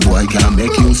 No boy can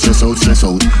make you stress out.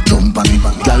 Jump on it,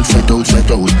 girl sweat out.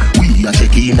 We are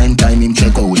check in and time him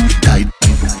check out. Tight,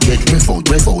 get ref out.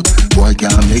 Boy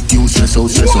can make you stress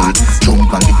out.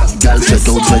 Jump on it, girl sweat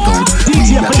out.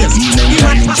 We are check in and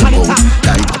time him check out.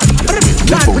 Tight,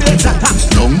 get ref out.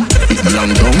 Down, it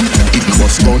belong down. It be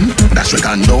bust gun, dash your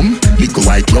can down. Lick a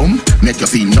white rum, make you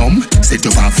feel numb. Set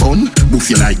you for fun, boof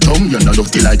you like tongue. You're not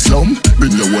dirty like slum,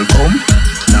 bring your whole come.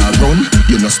 Now run,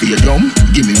 you no stay dumb.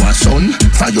 Give me one son,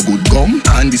 fire your good gum.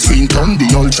 And the screen turn, the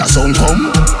ultrasound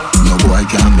come. No boy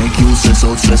can make you stress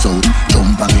out.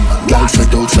 Jump on it, girl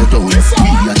sweat out. We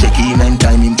are check in and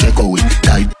time him check out.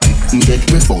 Tight, get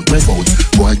ref out.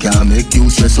 Boy can make you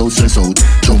stress out.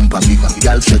 Jump on it,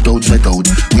 girl sweat out.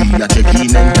 We are check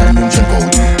in and time him check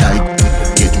out. Tight,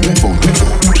 get ref out.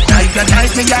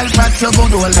 Tight me girl, pat your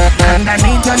good hole.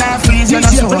 Underneath you now freeze your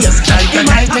soul.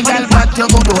 Tight me girl, pat your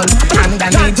good hole.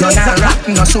 Underneath you now rock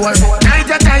no soul.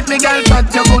 Tight me girl, pat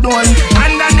your good hole.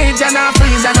 Underneath you now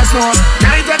freeze your soul.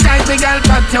 Tight me girl,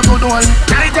 pat your good hole.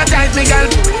 Tight me girl.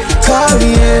 Call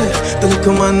me, don't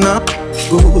come on now.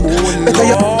 Better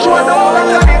you.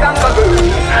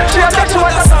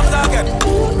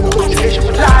 She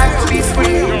would like to be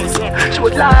free. She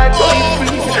would like to be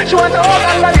free. She want all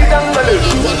that the jungle.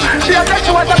 She said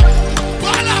she want to.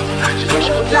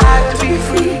 She would like to be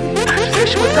free.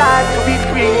 She would like to be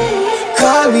free.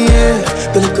 Call me,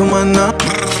 don't come on now.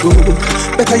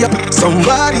 Better you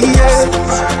somebody else.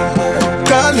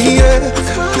 Call me,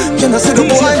 can I say the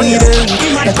boy need it?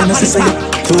 Better not say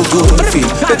too good to feel.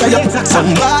 Better you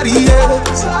somebody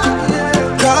else.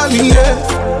 Call me,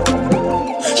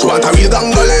 She want a real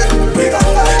dangale.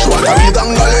 She want a real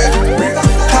dangale.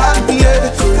 Call me,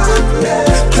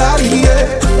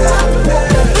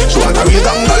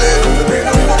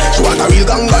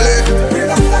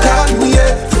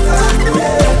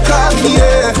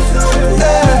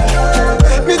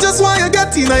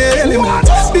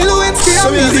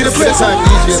 easy to press.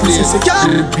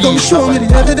 Don't show me the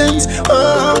evidence.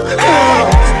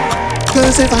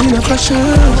 Cause if I'm in a fashion,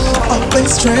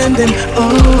 always trending.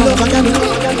 Love I got me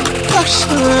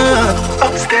passion,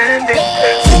 outstanding.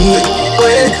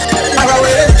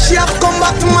 She have come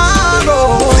back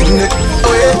tomorrow.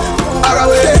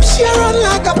 She run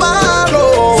like a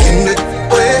barrow.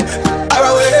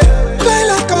 Play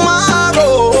like a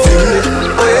marrow.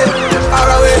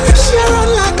 She run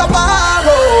like a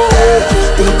barrow.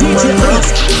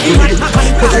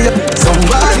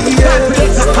 Somebody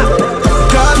else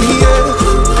call me else.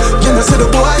 You know say the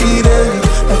boy there.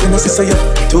 Nothing else to say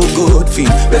too good feel.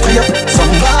 Better you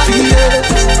somebody else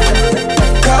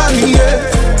call me else.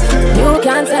 You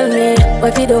can't tell me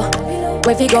where fi do,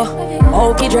 where fi go,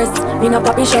 how fi dress. Me no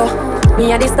papi show.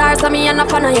 Me a the star, so me a no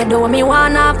fan of you. Do me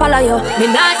wanna follow you. Me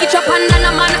nah itch up and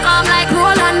a man arm like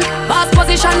Roland. Boss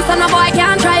position, so no boy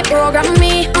can't try program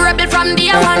me. Rebel from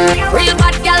day one. Real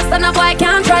bad girl, so no boy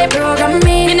can't try program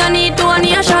me. Me no need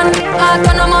donation.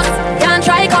 Autonomous, can't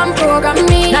try come program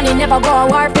me. Nanny never go a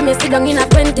war for me. Sit down in a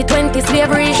 2020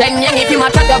 slavery. Shen Yang if you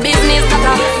match up your business,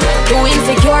 that too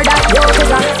insecure that yo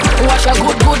cause wash a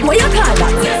good, what you call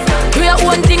that? Do your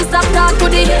own thing, stop talk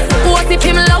to the. What if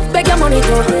him love beg your money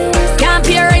too? Can't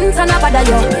pay rent and a bother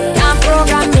you. Can't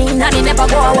program me. Nanny never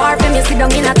go a war for me. Sit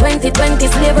down in a 2020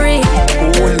 slavery.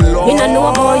 Me no know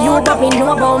about you, but me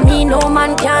know about me. No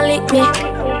man can lick me.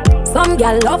 Some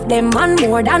gal love them man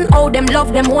more than how them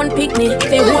love them one pick me.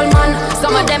 The whole man,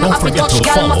 some of them have to touch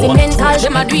gal must be mental.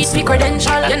 Them a do it for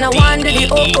credential. You know one do the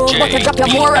but you drop your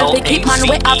moral. They keep man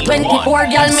way up 24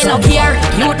 gal me no care.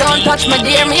 You don't touch me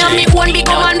dear. Me and me one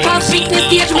big man pass fitness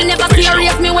stage. Me never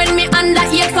serious me when me under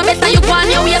 8. So better you go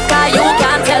on your waist cause you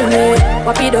can't tell me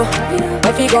what we do,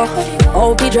 where we go,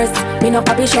 how we dress. Me no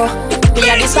papi show. Me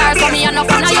a the star so me a no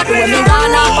fan of you. Do me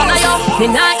wanna follow you. Me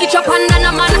nah itch up and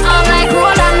a man arm like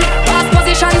Roland. Boss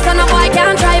position so no boy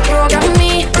can't try program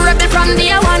me. Rebel from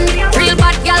day one. Real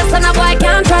bad girl so no boy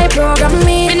can't try program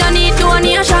me. Me no need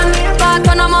donation.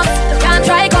 Autonomous can't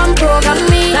try come program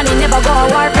me. Nanny never go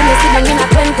a war for me. Sit down in a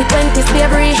 2020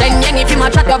 slavery. Shen Yang if you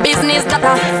match up your business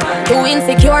data. Too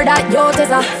insecure that yo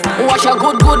tessa. Wash your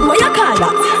good, what you call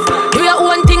that? Do your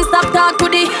own thing, stop talk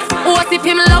to the. What if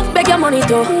him love beg your money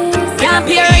too? Can't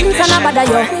pay rent and a bother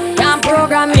you. Can't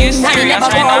program me. Nanny never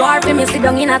go a war for me. Sit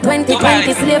down in a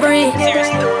 2020 slavery.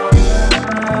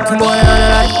 Some boy on the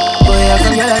light. Boy have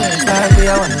some girl and start for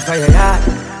your one for your yard.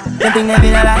 Them think they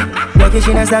been a lie. Like you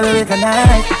shouldn't start with a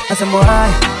knife. And some boy,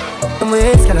 some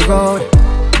ways kinda road.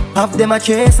 Half them a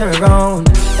chase her around.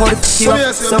 How the f*** you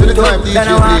up, some dope. Then I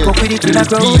walk up with it in a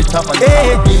crowd.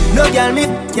 Hey, no girl me,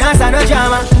 can't stand no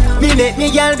drama. Me make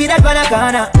me girl be that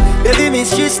banana. Baby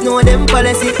mistress know them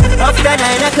policy. After 9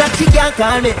 o'clock she can't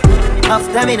call me.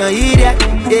 After me no hear that,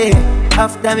 yeah.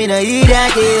 After me no hear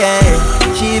that,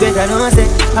 yeah. She better know say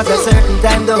after certain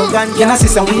time don't can. You know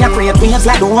sister we a create waves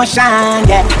like the ocean,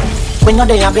 yeah. When you're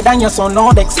there better than your son,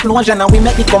 no the explosion and we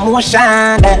make the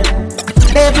commotion, yeah.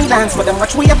 Every dance for them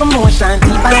watch we have emotion.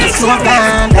 Deep and slow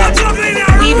down, yeah.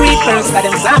 We breathe first, let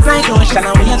them soft like ocean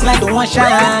and waves like the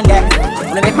ocean, yeah.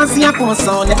 Let me see a phone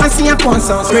sound, let me see a phone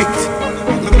sound. Brick,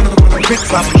 brick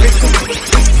pam brick,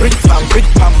 brick pam brick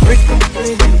pam brick,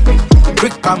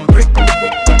 brick pam brick,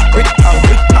 brick pam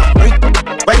brick pam brick.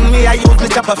 When me I use the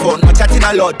chopper phone, I chatting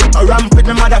a lot. I ramp with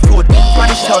my mother food,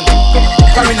 Spanish town,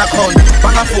 carrying a count,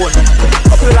 bang a phone,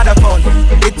 couple other phone.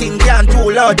 The thing can't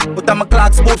too loud, but I'm a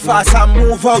clocks boot fast and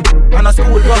move out. On a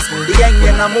school bus, the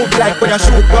young I move like when I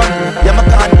shoot gun. Yeah, my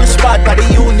can't wish bad by the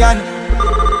union.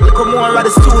 Come more at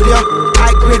the studio.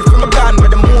 I grade from a gun where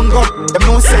the moon go. Them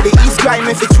don't say the East crime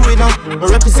if it's true enough. I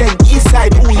represent East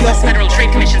side, ooh yeah. U.S. Federal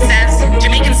Trade Commission says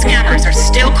Jamaican scammers are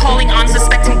still calling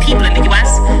unsuspecting people in the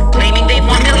U.S., claiming they've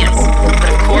won millions.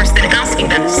 But of course, they're asking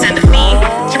them to send a fee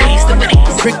to release the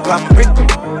winnings. Brick pam brick,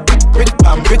 brick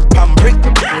pam brick pam brick,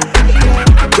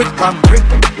 brick pam brick,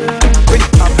 brick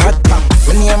pam hot pam.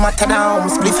 When you matter down,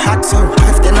 spliff hot so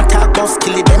if they not talk about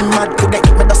kill it, them mad could they?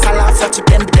 Me just a laugh such a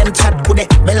them chat could they?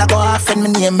 Bella go off and me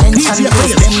name mention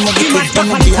because them negative.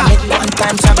 Don't be a make one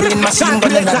time traveling machine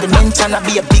gun in a dimension. I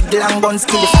be a big long gun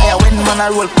skill the fire when man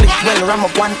a roll click well ram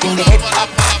up one in the head up.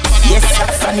 Yes,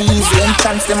 that's funny easy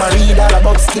entrance. Them a read all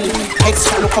about skill.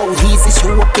 Extra look how easy she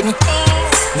walking it.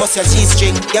 Bust your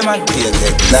G-string, yeah man.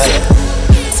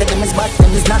 Say them is bad,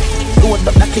 them is not. Load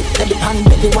up the clip, let the pan,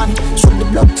 let the one. Shoot the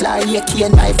blood fly, AK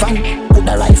and knife and put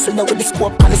the rifle there with the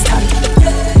scope on the stand.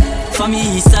 For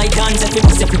me, east side dance, if you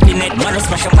bust your flipping net, man,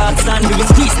 smash a park stand. We will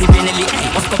squeeze the Benelli,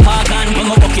 off the park and when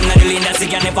we walk in the lane, that's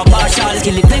again never partial.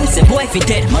 Kill it, them say, boy, if you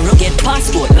dead, man, get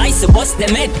passport. License, bust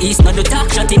them head, east, not the talk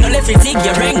shot, no left, it take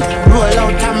your ring. Roll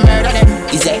out and murder them,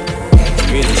 is it?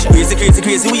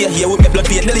 Crazy, we are here with me blood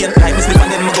paint the lane. Like me slip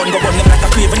and then my gun go burn them like a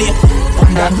craven here.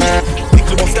 One damn day,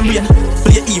 quickly bust them brain.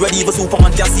 Play E ready even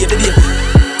Superman can save the day.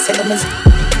 Say them is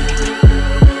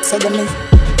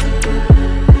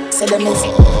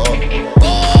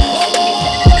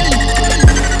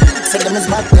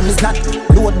mad, them is not.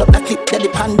 Load up the clip, dead the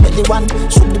pan, belly one.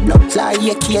 Shoot the blood fly,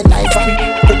 AK knife and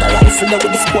put a rifle there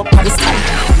with the scope on the stand.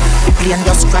 The plane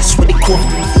just crash with the coke.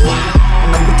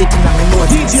 And I put it in my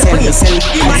nose. Sell me,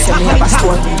 I have a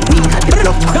store. We had the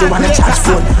plug, now they wanna charge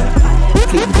phone. The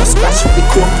plane just crash with the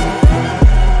coke.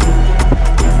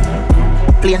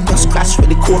 Plane just crash with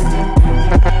the coke.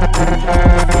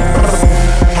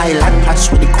 Thailand crash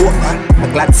with the coke.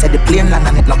 I'm glad said the plane land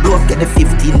and it la blow up. Get the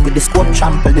 15 with the scope,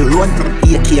 trample the road.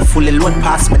 AK fully load,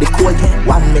 pass me the code.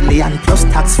 1 million plus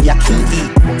tax for your key.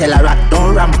 Tell a rat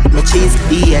don't ramp with me cheese.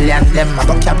 The alien them I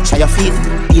go capture your feet.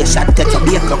 Be a shot, take your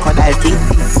beer, crocodile teeth.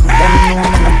 Them know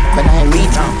when I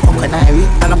reach, when I reach.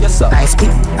 And up yourself, I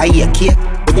speak, I hear cake.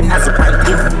 With the nazi point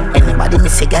in. Anybody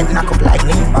miss a get knock up like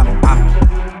me.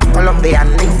 Colombian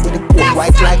link with the cool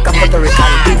white like a Puerto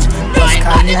Rican bitch. Just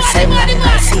call me a same man in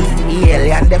I see. The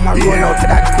alien them a roll out for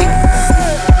that quick.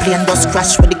 Plane just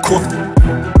crash with the coke.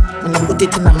 When I put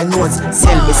it in my nose,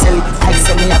 sell it. I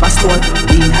sell me have a store.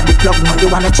 We had the plug, now they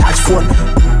wanna charge phone.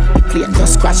 The plane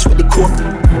just crash with the coke.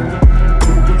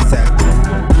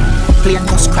 Plane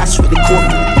just crash with the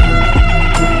coke.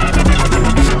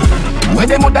 Where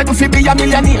them would do fi be a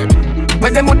millionaire? Where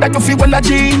them would do fi well a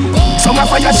G? Some a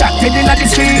fire shot dead inna the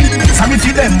street. Sorry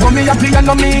fi them, but me a play and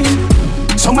no me.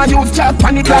 Some a youth chat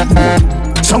panic like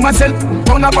some a sell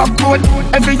down a back road.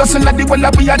 Every hustle at the well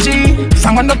a be a G.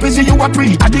 Someone up busy, you a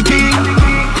pre a the key.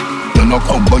 You no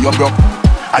come but you broke.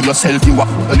 And yourself you a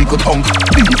little tongue.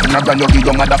 Believe in a grand you give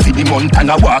your mother for the month. And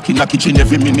I walk in the kitchen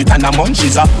every minute and a munch.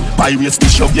 She's a pirates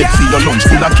dish you get for your lunch.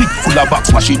 Full of kick, full of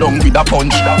box, wash it down with a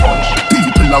punch.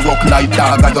 People a rock like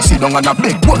dog and you sit down and a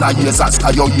big bowl of years as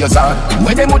your years are.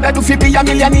 Where them would do fi be a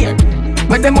millionaire?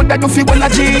 Where them would do fi well a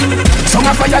G? Some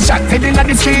a fire shot head inna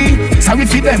the street. Sorry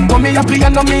fi them but me a play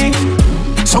and no me.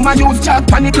 Some a youth chat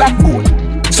panic like gold.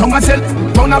 Some a sell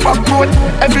down a back road.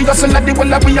 Every hustle at the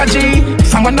well a be a G.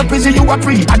 Someone up busy you a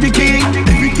pre a the key.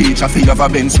 Every teacher fi have a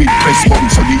Benz with press bump.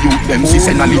 So the youth them see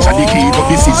say knowledge a the key to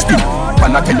the system.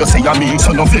 And I tell you say a me,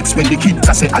 so no flex when the kids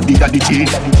a say a the G.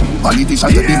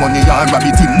 Politicians take the money and grab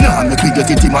it in. Nah, make we get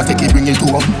it him and take it bring it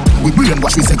home. We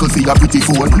brainwash we cycle for a pretty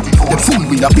phone. Them fool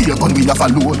we a pay gun we a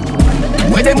follow.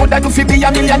 Where them would do fi be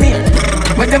a millionaire?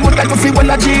 Where them would do fi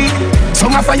well a G?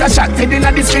 Some a fire shot dead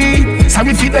inna the street.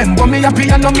 Sorry fi them but me a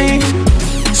play and no me.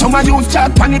 Some a youth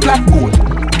chat panic like gold.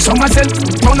 Some a sell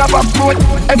down a back road.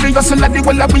 Every hustle at the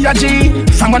well a be a G.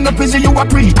 Someone up busy you a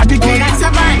pre a the key. Oh that's so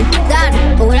bad,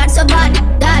 Dad. Oh that's so bad,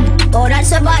 Dad. Oh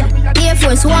that's so bad. Air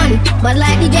Force One, but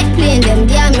like the jet plane them,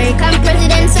 the American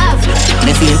presidents have.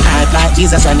 They feel hype like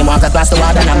Jesus when they walk across the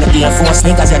water. And I'm the Air Force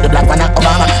sneakers, yeah, the black one at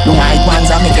Obama. The white ones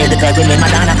are me Katy Perry, me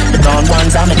Madonna. The brown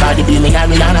ones are me Cardi B, me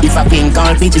Ariana. If a pink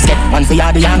or peaches get one for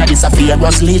Adriana. This a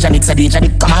Fearless Legion, it's a DJ, the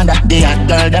commander. They hot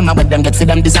girl, them I with them get for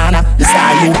them designer. The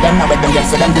star youth, them I with them get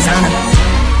for them designer.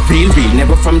 Real,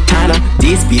 never from China.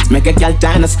 These beats make a gal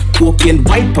dance. Cocaine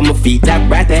white on my feet, that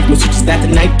right there. Me switch that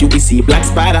tonight, you will see black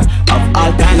spider of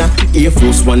all kind of Air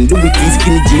Force One, Louis T,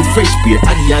 skinny jeans, fresh beer.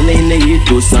 Adiana in the ear,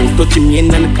 those songs touching me in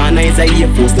the corner is a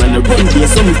Air Force. And the run here,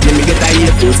 so me let me get a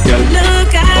Air Force girl.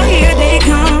 Look out, here they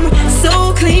come,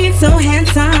 so clean, so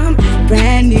handsome.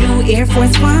 Brand new Air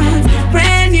Force Ones,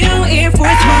 brand new Air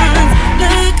Force Ones.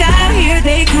 Look out, here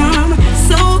they come,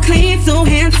 so clean, so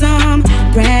handsome.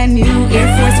 Brand new Air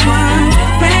Force Ones,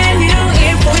 brand new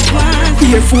Air Force Ones.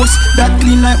 Air Force, that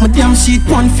clean like my damn sheet,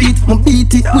 1 feet. My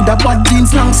beat it with a bad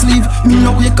jeans, long sleeve. Me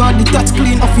no wake all the touch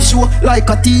clean off the show like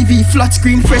a TV. Flat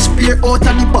screen, fresh beer out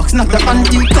of the box, not the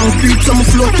antique concrete. So me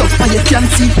float up and you can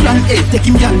see plan A. Take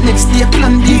him down next day,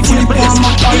 plan B. Fully warm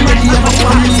up, already have a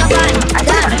family.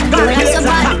 Oh that's so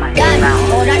bad, Dad.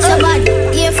 Oh that's so bad.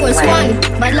 Air Force One,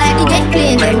 but like the jet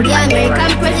plane them, the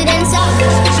American presidents have.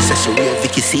 She said she wear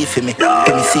Vicky C for me.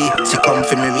 Let me see, she come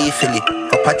for me refill it.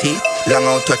 Property, long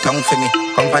out your tongue for me.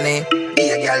 Company, be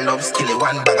a girl love skill it,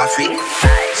 1 bag of free.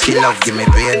 She love give me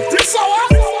brain.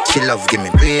 She love give me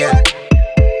brain.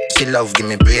 She love give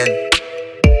me brain.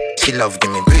 She love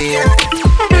give me brain.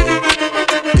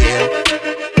 Brain.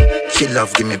 She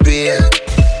love give me brain.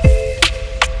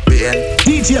 Brain.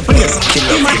 DJ please. She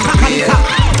love give me brain.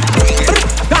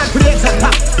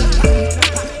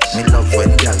 Me love when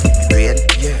girl give me brain.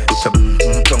 Put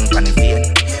your tongue on the vein.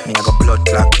 Me I got blood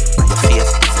clot on your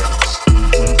face.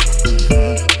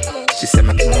 She said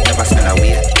me never smell a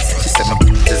weed. She said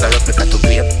me there's a replica to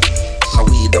grape. My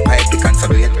weed up I be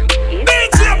concentrate.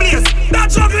 DJ please. That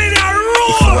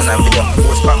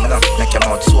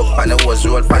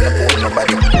Rose road pan the boat,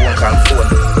 nobody won't can phone.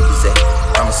 He say,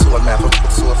 I'm a soul, man, I put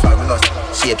so fabulous.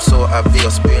 Shape so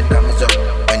obvious, brain damage up.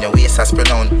 When your waist has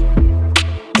pronounced.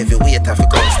 Every weight have to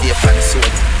come, stay on the sword.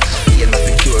 Rain have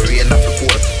to cure, rain have to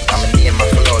pour. I'm a name of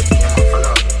a Lord.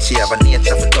 She have a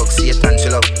nature for talk, Satan she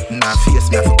love. Nah, face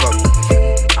me have to come.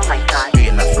 Oh my God.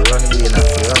 Rain have to run, rain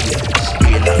have to run, yeah.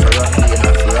 Rain have to run, rain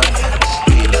have to run.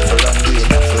 Rain have to run,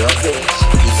 rain have to run,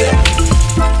 yeah.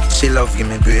 She love give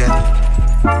me brain.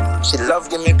 She love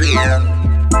give me brain.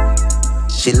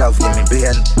 She love give me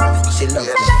brain. She love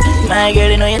me. My girl,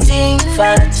 you know you think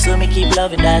fat, so me keep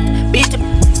loving that. Beat it,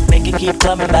 make you keep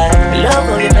coming back. Me love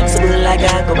how you flexible like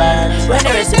a cobalt. When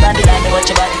the rest of the land, me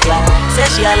watch your body clap. Say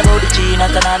she all about the G,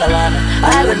 not another one.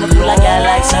 I when me fool like girl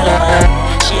like Solomon.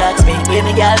 She asks me, where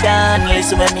me girl gone?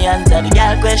 Listen when me answer the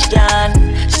girl question.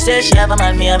 She says she have a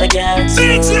man, me have a girl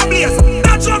too.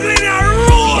 That's juggling your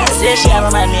room. Say she have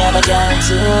a man, me have a girl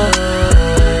too.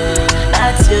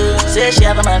 That's you. Say she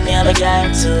have a man, me have a girl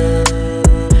too.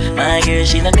 My girl,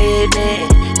 she don't need me.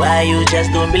 Why you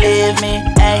just don't believe me?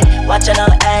 Hey, watch her now,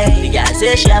 hey. The girl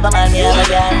say she have a man, me have a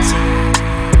girl too.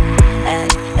 Hey,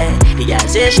 hey. The girl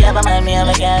say she have a man, me have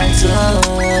a girl too.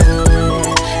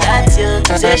 That's you.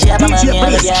 Say she have a man, me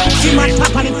have a girl too.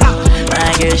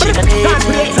 My girl, she don't need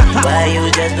me. Why you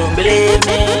just don't believe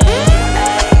me?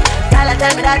 Hey,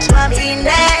 tell me that you want me in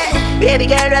there. Baby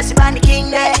girl, rest upon the king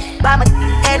there. By my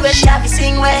head where she have to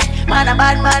sing where. Man a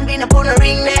bad man, be no put a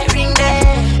ring there, ring there.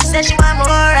 Say she want more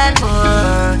and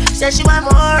more. Say she want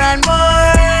more and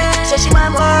more. Say she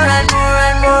want more and more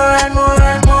and more and more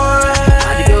and more.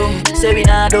 Say we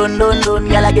nah done.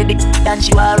 Girl I get the and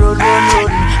she want run.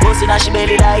 Bustin' her she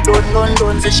belly like gun.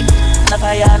 Say she a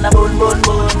fire and a bun.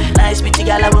 Nice pretty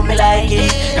girl I want me like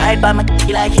it. Ride by my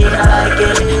like it, I like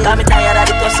it. Got me tired of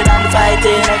the cussing and the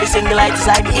fighting. Every single light is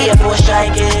like the Air Force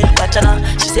striking. But you know,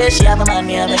 she says she have a man,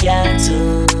 me have a girl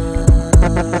too.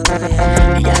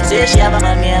 The girl say she have a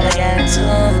man, me have a girl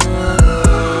too.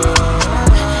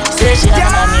 Say she have a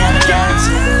man, me have a girl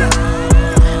too.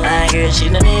 My girl, she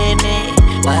don't need me.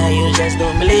 Why you just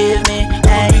don't believe me?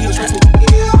 Hey.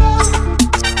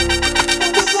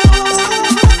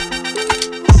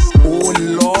 Oh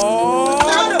Lord.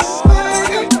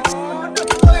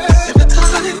 Every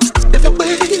time, every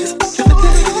ways, every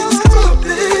day,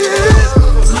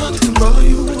 nothing but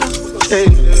you. Hey.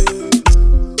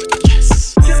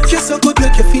 Yes. You're so good,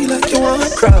 make you feel like you wanna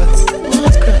cry.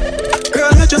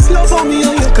 Girl, I just love how me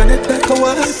and you connect like a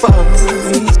Wi-Fi.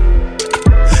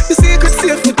 You secret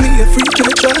safe with me, a freak in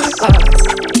the try.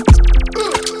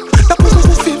 That was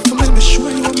feel for me, be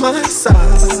sure you on my side.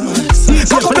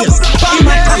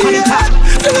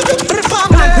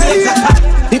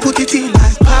 They put it in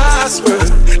like password.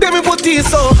 Then we put it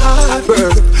so hard,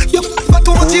 bro. You but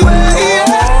too much away.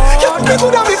 You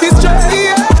good at me if it's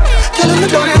straight. Girl, you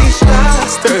don't need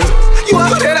faster. You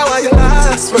are better while you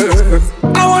last word.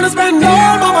 I wanna spend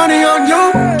all my money on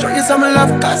you. Show you some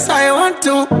love cause I want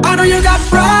to. I know you got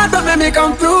pride but let me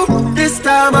come through. This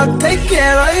time I'll take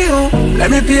care of you. Let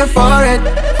me pay for it.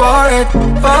 Let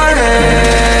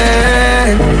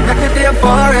me pay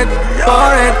for it.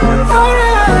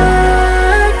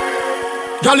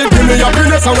 Girl, it give me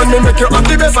happiness, and when me make you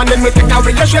happy best, and then me take away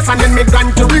your stress, and then me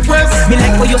grant your request. Me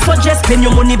like what you suggest, spend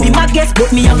your money, be my guest, but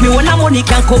me have me own money,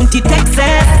 can count it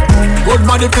excess. Good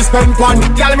body to spend on.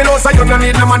 Girl, me know say you don't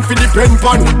need no man for depend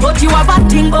on. But you have a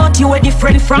thing, but you are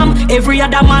different from every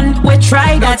other man we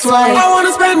try. That's why I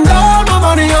wanna spend all my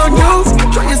money on you.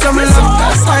 Show you some love,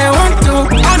 cause I want to.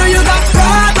 I know you got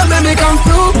pride, but let me come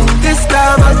through. This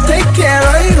time I'll take care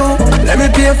of you. Let me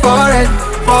pay for it.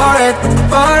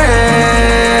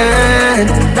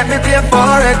 Let me pay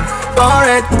for it.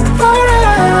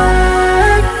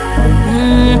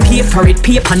 Pay for it,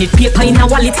 pay on it, paper in a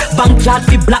wallet. Bank card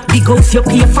fi black, big house, you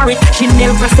pay for it. She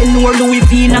never say no Louis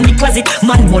V in a me closet.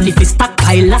 Man money fi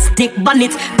stockpile, stick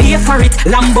bonnet. Pay for it,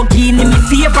 Lamborghini me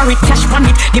favorite. Cash on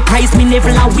it, the price me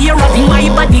never la wear of. My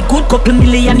body good, couple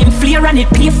million in flare on it.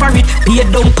 Pay for it, pay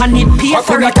down on it, pay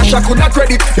for it. Cash I coulda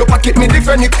credit, your pocket me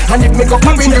defend it. And if me go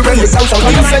pop in the rent, it's out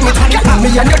how you send it. Me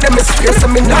and you them is space, so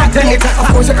me not done it.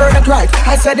 Of course you heard it right,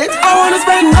 I said it. I wanna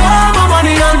spend all my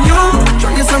money on you. Show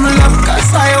you some love,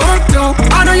 cause I want to.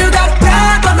 I know you got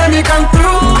pride, but let me come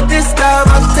through. This time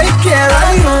I'll take care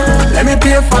of you. Let me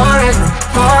pay for it.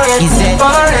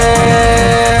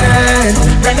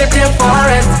 Let me pay for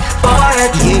it.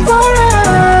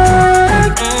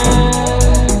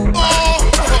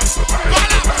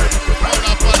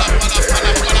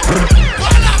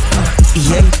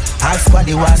 Yeah, half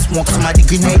body was smoke somebody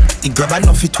grenade. The grab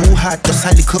enough it too hard, just a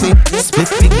little bit. Split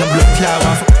big no blood cloud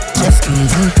off. Just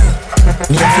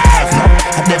Me have to have no.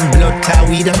 I Had them blood clot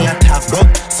weed and me a talk about.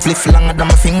 Spliff longer than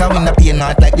my finger when I pay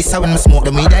not like this. When me smoke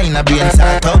the weed in a brain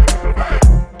sort out.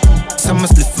 Some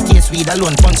must split the case weed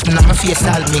alone. Punch me on my face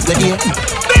all me good day.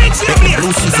 Take the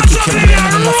blue cheese to kick your brain.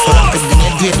 And enough for that cause then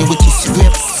you grade the witches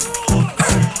grapes.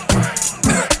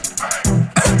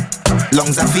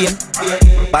 Lungs are fail.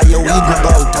 Buy your weed no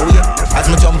go out away. As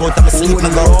me jump out of my sleep no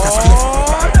go out of space.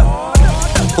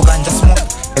 Who ganja smoke?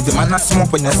 Every man a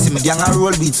smoke when you see me gang a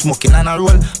roll. Weed smoking and a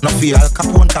roll. No fear Al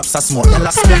Capone taps a smoke.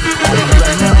 Hella smoke. I don't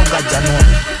know ganja no.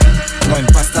 No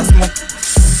imposter smoke.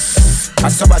 I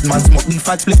saw bad man smoke. Beef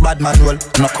fat split bad man roll.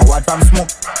 No coward from smoke.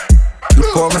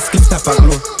 Look how my skin stop and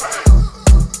glow.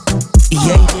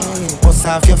 Yeah. Bust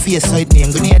off your face so it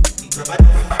name grenade.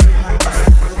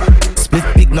 Split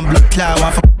big no blood clot.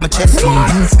 One for my chest.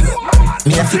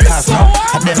 Me a fit off now.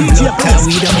 Had them blood clot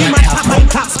weed and me a top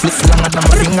now. Split longer than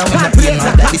my finger when I pain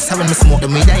out. That this when me smoke the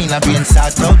weed in a brain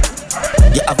sort out.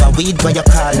 You have a weed where you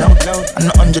call out. And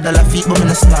no $100 feet but me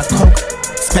no snort coke.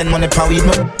 Spend money per weed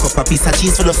no cup a piece of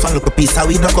cheese for the fun. Look a piece of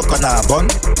weed no coconut bun.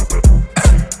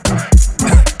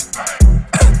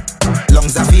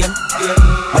 Lungs are fail.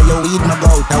 Buy your weed no go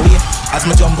out away. As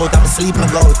me jump out of my sleep no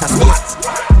go out of space.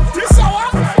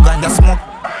 Ganja smoke.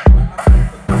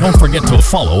 Don't forget to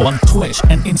follow on Twitch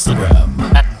and Instagram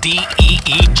at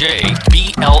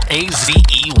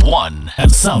DEEJBLAZE1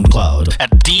 and SoundCloud at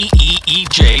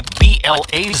DEEJBLAZE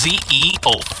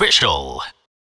official.